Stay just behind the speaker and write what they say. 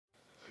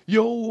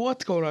Yo,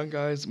 what's going on,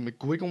 guys?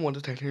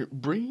 McGuigan110 here,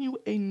 bringing you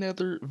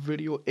another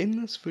video.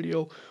 In this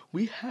video,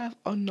 we have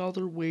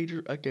another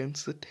wager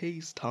against the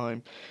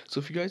ToewsTime. So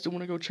if you guys don't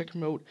want to go check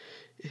him out,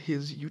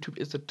 his YouTube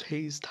is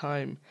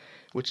TheToewsTime,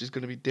 which is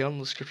going to be down in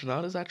the description,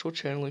 not his actual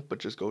channel link, but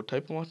just go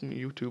type him on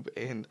YouTube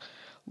and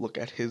look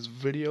at his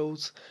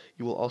videos.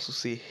 You will also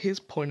see his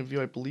point of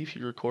view. I believe he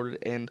recorded,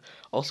 and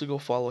also go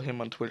follow him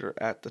on Twitter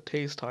at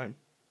TheToewsTime.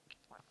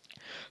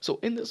 So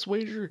in this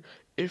wager,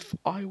 if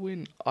I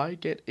win, I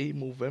get a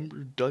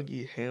Movember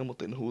Dougie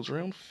Hamilton, who's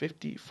around 40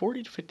 to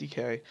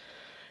 50k,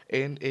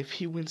 and if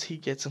he wins, he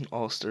gets an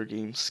All-Star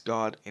Game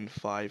Scott in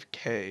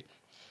 5k.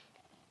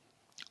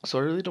 So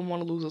I really don't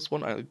want to lose this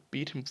one. I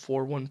beat him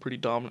 4-1 pretty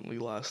dominantly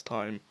last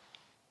time.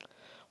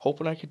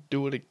 Hoping I could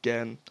do it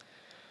again.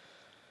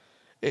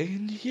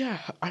 And yeah,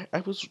 I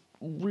was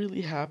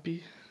really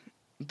happy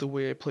the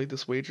way I played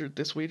this wager.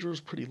 This wager was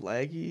pretty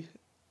laggy.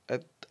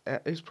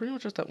 It was pretty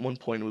much just at one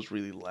point it was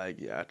really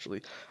laggy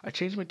actually. I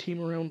changed my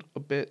team around a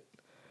bit,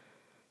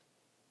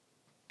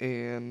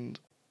 and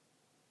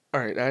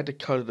alright, I had to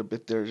cut it a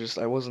bit there.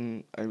 I was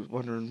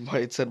wondering why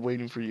it said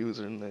waiting for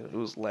user and it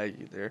was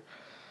laggy there.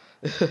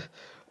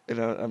 And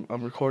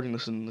I'm recording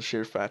this in the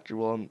SHAREfactory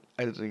while I'm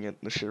editing it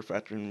in the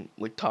SHAREfactory and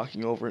like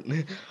talking over it.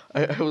 And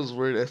I was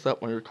worried. I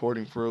thought my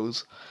recording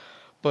froze,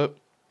 but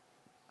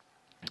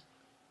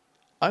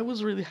I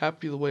was really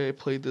happy the way I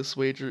played this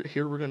wager.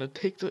 Here we're gonna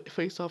take the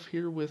face off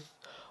here with,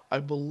 I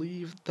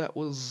believe that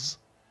was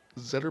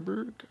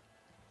Zetterberg.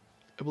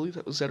 I believe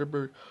that was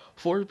Zetterberg.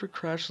 Forsberg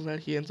crashes that.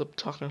 He ends up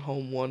tucking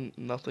home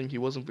 1-0. He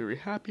wasn't very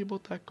happy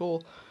about that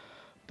goal.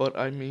 But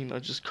I mean, I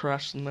just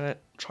crashed in that,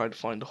 tried to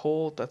find a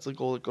hole. That's a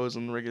goal that goes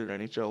in the regular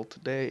NHL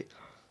today.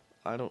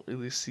 I don't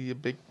really see a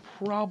big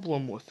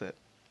problem with it.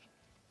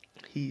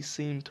 He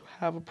seemed to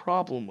have a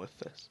problem with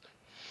this.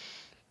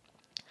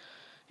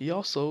 He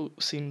also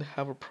seemed to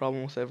have a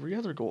problem with every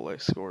other goal I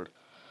scored.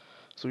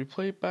 So we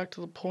play it back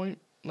to the point.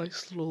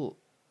 Nice little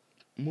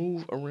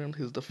move around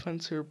his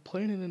defense here,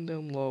 playing it in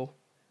down low.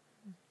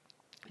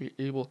 You're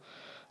able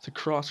to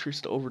cross crease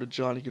it over to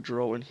Johnny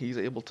Gaudreau, and he's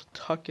able to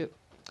tuck it.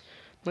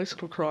 Nice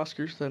little cross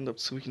crease that ended up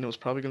squeaking. It was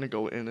probably going to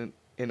go in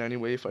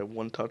anyway if I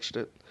one-touched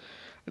it.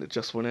 And it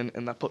just went in,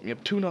 and that put me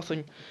up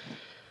 2-0.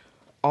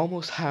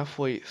 Almost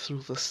halfway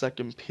through the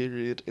second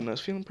period, and I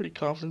was feeling pretty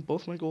confident.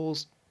 Both my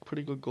goals,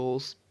 pretty good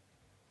goals.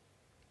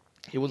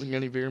 He wasn't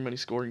getting very many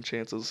scoring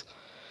chances.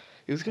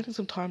 He was getting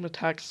some time to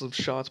attack, some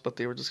shots, but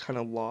they were just kind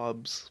of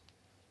lobs.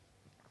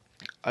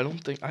 I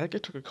think I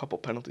took a couple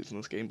penalties in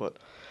this game, but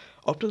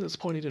up to this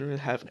point, he didn't really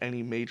have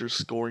any major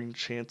scoring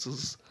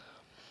chances.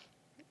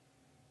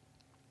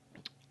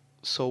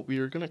 So we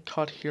are going to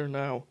cut here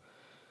now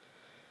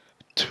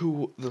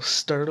to the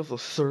start of the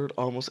third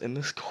almost, and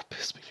this goal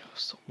pissed me off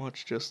so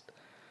much.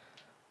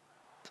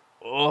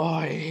 Oh,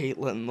 I hate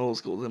letting those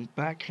go. Then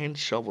backhand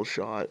shovel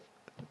shot,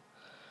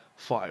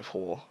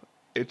 5-hole.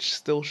 It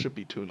still should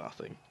be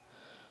 2-0.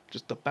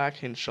 Just the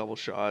backhand shovel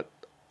shot.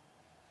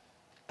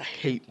 I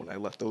hate when I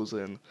let those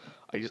in.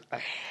 I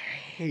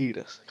hate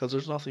it because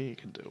there's nothing you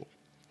can do.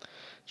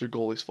 It's your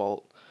goalie's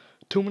fault.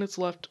 2 minutes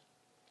left.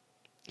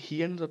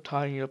 He ended up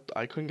tying it up.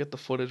 I couldn't get the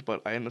footage,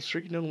 but I ended up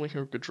streaking down the wing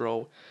here with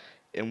Gaudreau,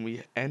 and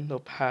we end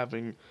up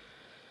having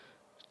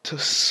to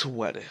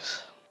sweat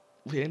it.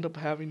 We end up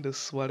having to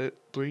sweat it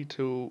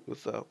 3-2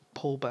 with a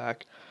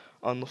pullback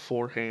on the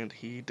forehand.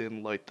 He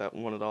didn't like that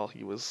one at all.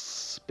 He was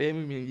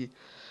spamming me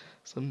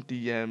some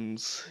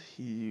DMs.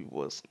 He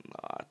was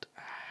not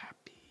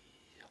happy.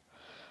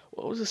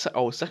 What was his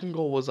second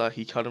goal was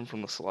he cut him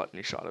from the slot and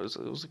he shot. It was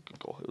a good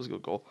goal. It was a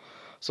good goal.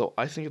 So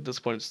I think at this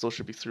point it still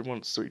should be 3-1.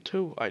 It's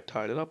 3-2. I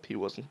tied it up. He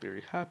wasn't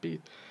very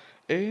happy.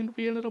 And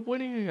we ended up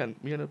winning again.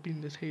 We ended up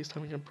beating the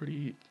ToewsTime again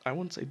pretty, I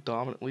wouldn't say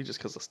dominantly just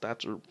because the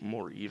stats are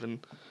more even,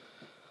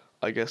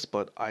 I guess,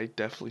 but I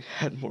definitely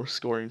had more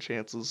scoring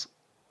chances.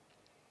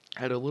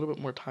 I had a little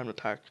bit more time to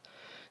attack.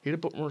 He had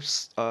a bit more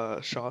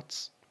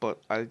shots, but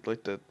I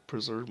like to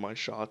preserve my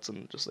shots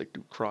and just like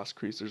do cross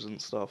creasers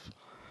and stuff.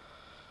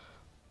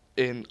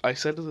 And I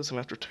said to this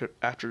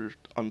after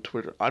on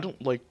Twitter, I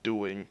don't like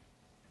doing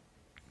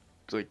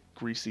like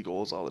greasy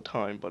goals all the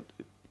time, but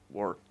it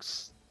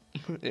works.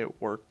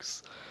 It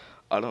works.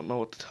 I don't know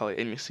what to tell you.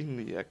 And you seen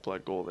the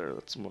Ekblad goal there?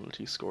 That's one that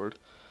he scored.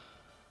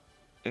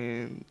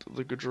 And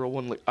the Gaudreau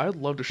one, like I'd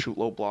love to shoot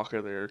low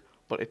blocker there,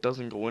 but it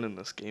doesn't go in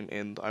this game,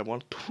 and I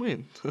want to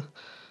win.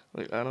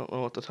 Like I don't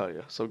know what to tell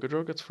you. So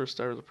Gaudreau gets first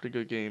star. It's a pretty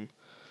good game.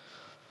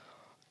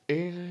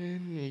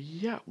 And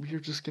yeah, we're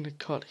just gonna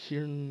cut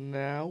here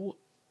now.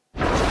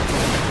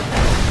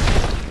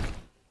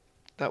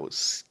 That was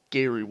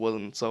scary,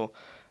 wasn't it? So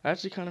I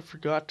actually kind of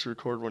forgot to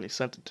record when he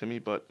sent it to me,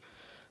 but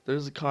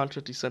there's a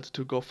contract he sent it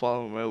to. Go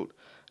follow him out,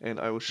 and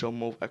I will show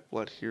MOV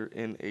Ekblad here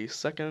in a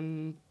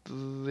second.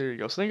 There you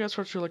go. So thank you guys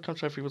for watching. Like, comment,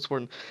 share, favorite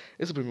sport.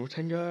 It's been more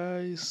 10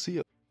 guys. See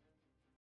ya.